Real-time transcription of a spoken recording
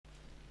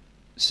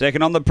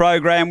Second on the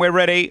program, we're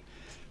ready.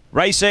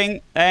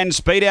 Racing and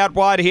speed out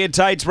wide here.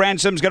 Tate's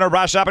Ransom's going to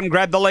rush up and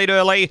grab the lead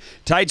early.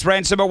 Tate's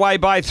Ransom away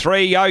by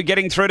 3. Yo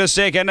getting through to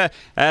second.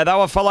 They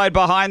were followed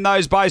behind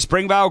those by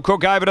Springvale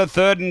Cook over to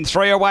third, and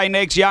 3 away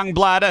next Young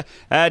Blood.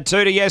 2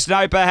 to Yes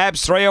No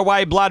Perhaps. 3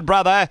 away Blood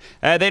Brother.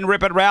 Then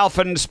Rip It Ralph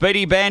and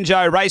Speedy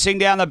Banjo racing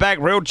down the back.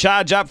 Real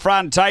charge up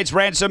front. Tate's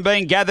Ransom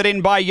being gathered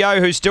in by Yo,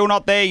 who's still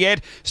not there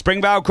yet.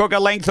 Springvale Cook a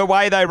length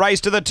away. They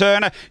race to the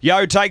turn.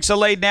 Yo takes the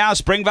lead now.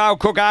 Springvale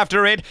Cook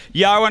after it.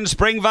 Yo and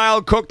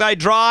Springvale Cook, they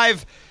drive.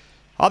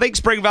 I think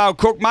Springvale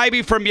Cook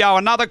maybe from Yo.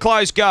 Another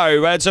close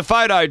go. It's a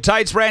photo.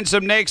 Tate's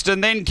Ransom next,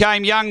 and then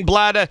came Young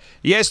Blood.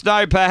 Yes,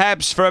 No,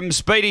 Perhaps from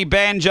Speedy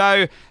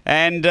Banjo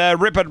and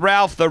Rip It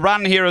Ralph. The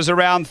run here is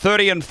around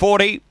 30 and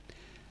 40.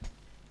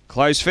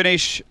 Close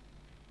finish.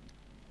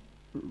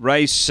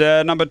 Race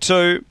number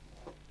 2.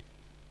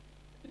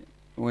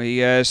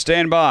 We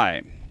stand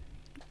by.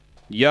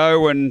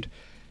 Yo and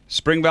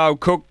Springvale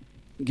Cook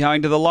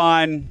going to the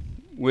line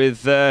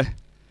with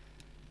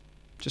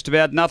just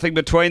about nothing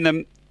between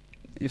them,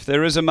 if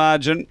there is a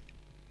margin.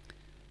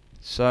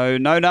 So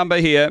no number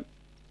here.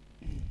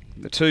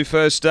 The 2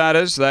 first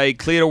starters, they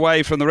cleared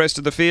away from the rest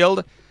of the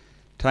field.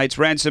 Tate's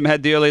Ransom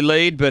had the early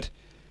lead, but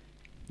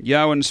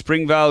Yo and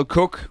Springvale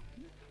Cook.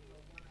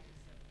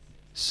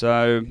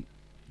 So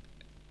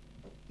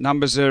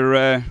numbers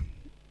are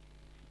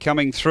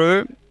coming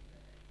through.